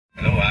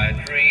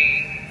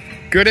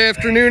Good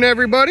afternoon,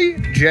 everybody.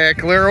 Jack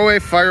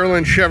Laraway,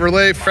 Fireland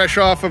Chevrolet, fresh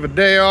off of a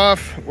day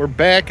off. We're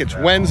back. It's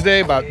Wednesday,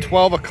 about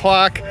 12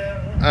 o'clock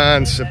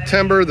on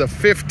September the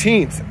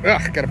 15th.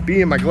 Ugh, got a bee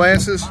in my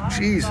glasses.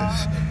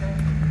 Jesus.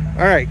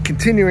 All right,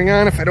 continuing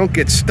on if I don't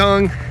get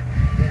stung.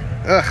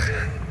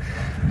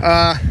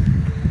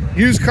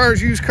 Used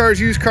cars.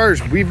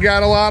 We've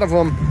got a lot of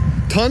them.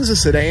 Tons of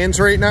sedans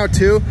right now,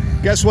 too.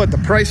 Guess what? The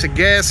price of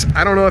gas,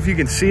 I don't know if you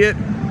can see it.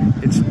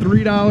 It's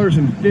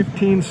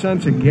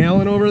 $3.15 a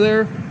gallon over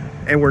there,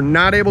 and we're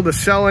not able to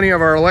sell any of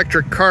our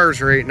electric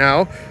cars right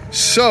now.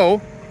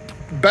 So,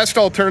 best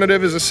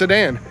alternative is a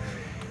sedan.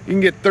 You can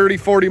get 30,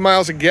 40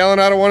 miles a gallon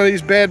out of one of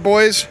these bad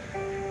boys,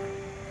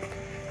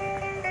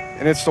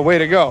 and it's the way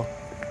to go.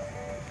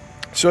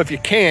 So if you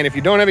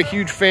don't have a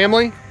huge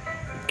family,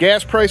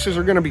 gas prices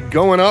are going to be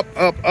going up.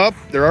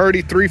 They're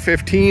already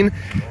 $3.15.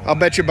 I'll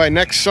bet you by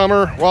next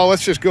summer, well,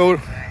 let's just go,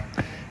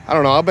 I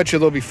don't know, I'll bet you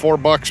they'll be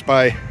 $4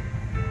 by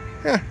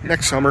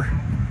next summer,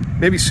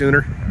 maybe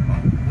sooner,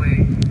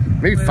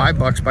 maybe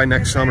 $5 by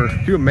next summer.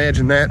 Can you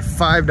imagine that?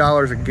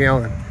 $5 a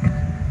gallon.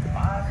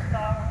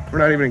 We're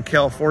not even in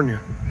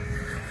California.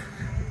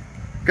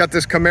 Got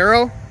this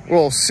Camaro,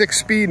 little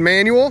 6-speed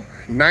manual,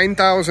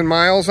 9,000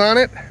 miles on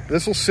it.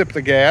 This will sip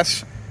the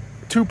gas.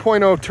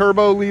 2.0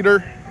 turbo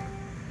liter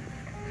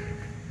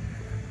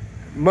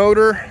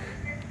motor.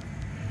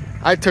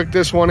 I took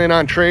this one in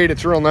on trade.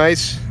 It's real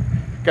nice.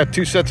 Got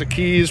 2 sets of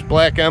keys,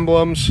 black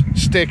emblems,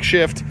 stick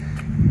shift.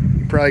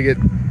 You probably get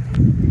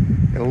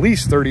at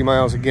least 30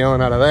 miles a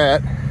gallon out of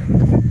that.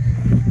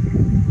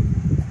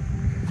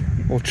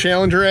 Little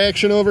Challenger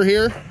action over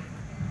here.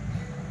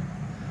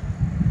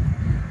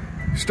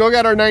 Still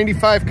got our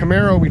 95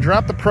 Camaro. We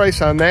dropped the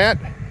price on that,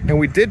 and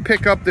we did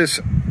pick up this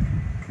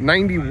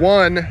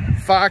 91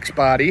 Fox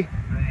body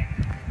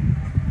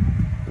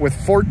with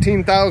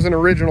 14,000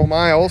 original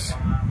miles.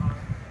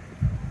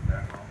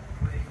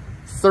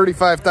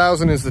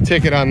 35,000 is the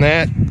ticket on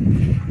that.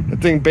 The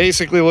thing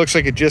basically looks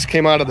like it just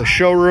came out of the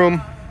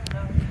showroom.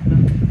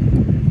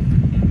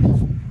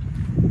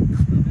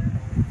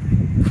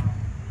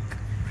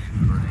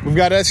 We've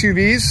got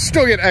SUVs,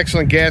 still get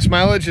excellent gas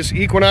mileage. This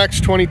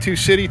Equinox 22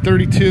 city,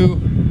 32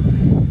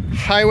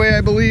 highway,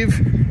 I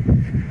believe.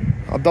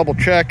 I'll double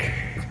check.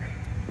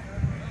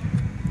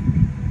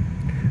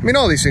 I mean,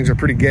 all these things are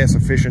pretty gas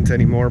efficient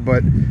anymore,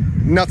 but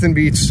nothing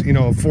beats, you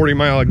know, a 40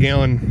 mile a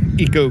gallon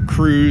Eco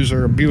Cruise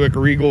or a Buick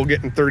Regal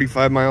getting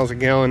 35 miles a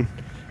gallon.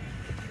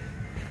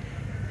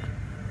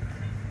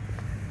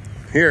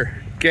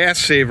 Here, Gas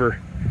Saver,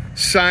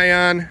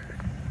 Scion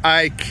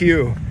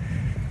IQ.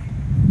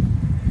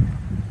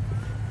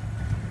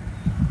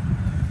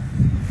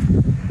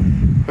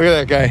 Look at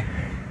that guy.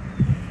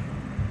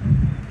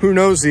 Who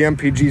knows the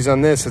MPGs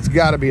on this? It's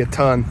got to be a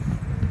ton.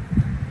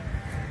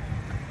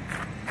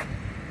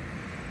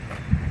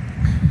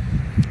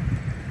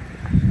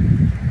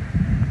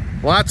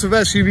 Lots of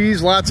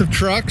SUVs, lots of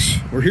trucks.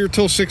 We're here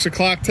till 6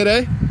 o'clock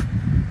today.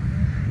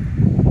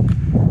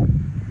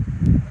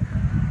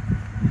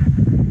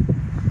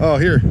 Oh,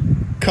 here,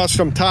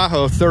 custom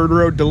Tahoe, third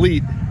row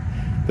delete.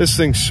 This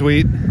thing's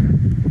sweet.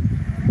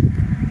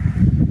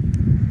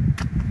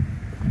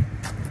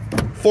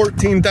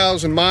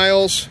 14,000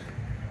 miles.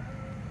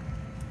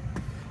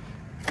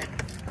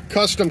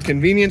 Custom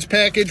convenience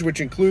package,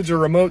 which includes a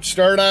remote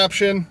start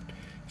option.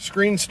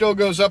 Screen still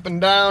goes up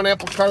and down,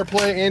 Apple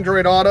CarPlay,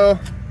 Android Auto.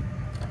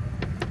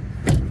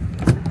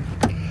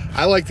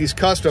 I like these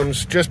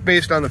customs just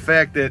based on the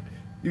fact that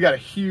you got a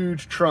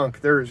huge trunk.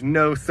 There is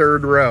no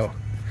third row.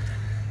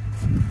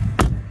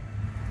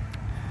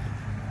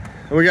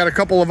 And we got a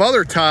couple of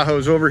other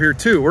Tahoes over here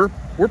too. We're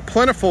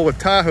plentiful with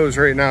Tahoes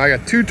right now. I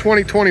got 2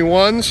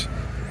 2021s.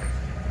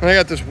 And I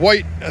got this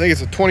white, I think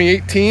it's a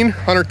 2018,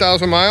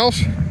 100,000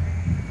 miles.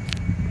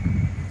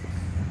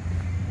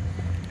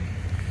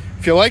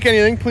 If you like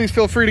anything, please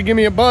feel free to give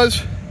me a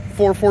buzz.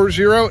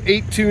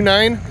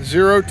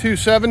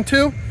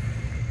 440-829-0272.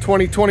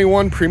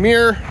 2021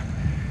 Premier,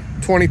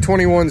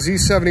 2021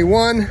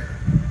 Z71,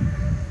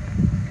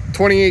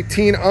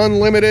 2018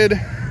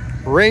 Unlimited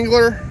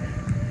Wrangler,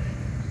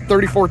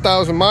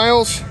 34,000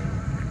 miles.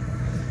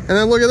 And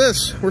then look at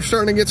this, we're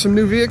starting to get some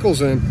new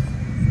vehicles in.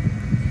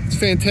 It's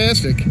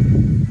fantastic.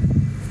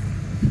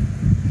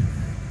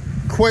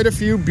 Quite a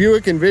few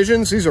Buick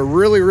Envisions. These are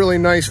really, really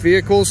nice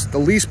vehicles. The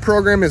lease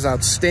program is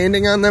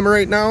outstanding on them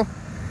right now,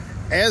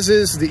 as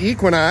is the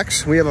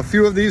Equinox. We have a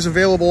few of these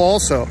available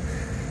also.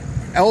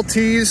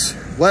 LTs,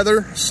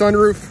 leather,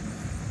 sunroof,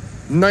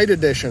 night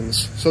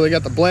editions. So they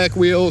got the black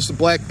wheels, the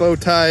black bow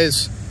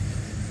ties.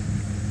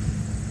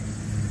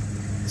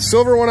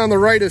 Silver one on the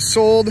right is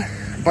sold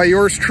by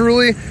yours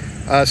truly.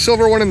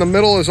 Silver one in the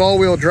middle is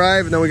all-wheel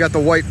drive, and then we got the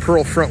white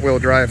Pearl front-wheel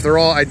drive. They're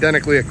all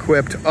identically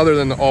equipped other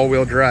than the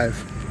all-wheel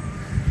drive.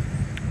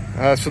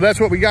 So that's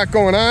what we got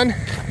going on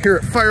here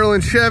at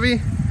Fireland Chevy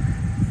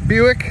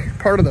Buick,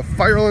 part of the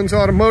Firelands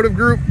Automotive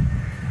Group.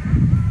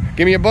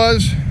 Give me a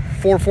buzz.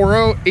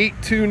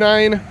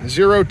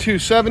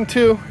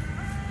 440-829-0272.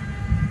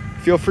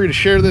 Feel free to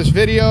share this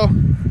video,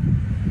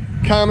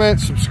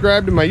 comment,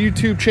 subscribe to my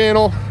YouTube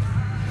channel.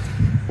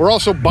 We're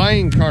also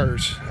buying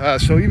cars.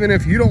 So even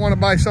if you don't want to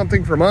buy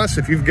something from us,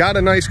 if you've got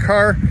a nice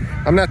car,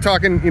 I'm not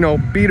talking, you know,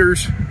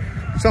 beaters,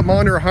 something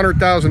under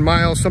 100,000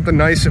 miles, something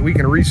nice that we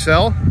can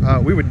resell,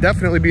 we would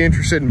definitely be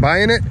interested in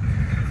buying it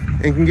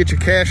and can get you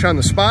cash on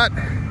the spot.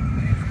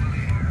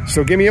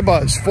 So give me a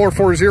buzz,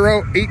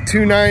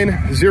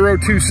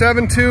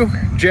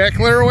 440-829-0272. Jack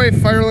Laraway,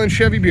 Fireland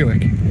Chevy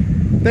Buick.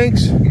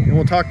 Thanks, and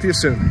we'll talk to you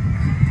soon.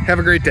 Have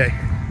a great day.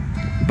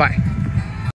 Bye.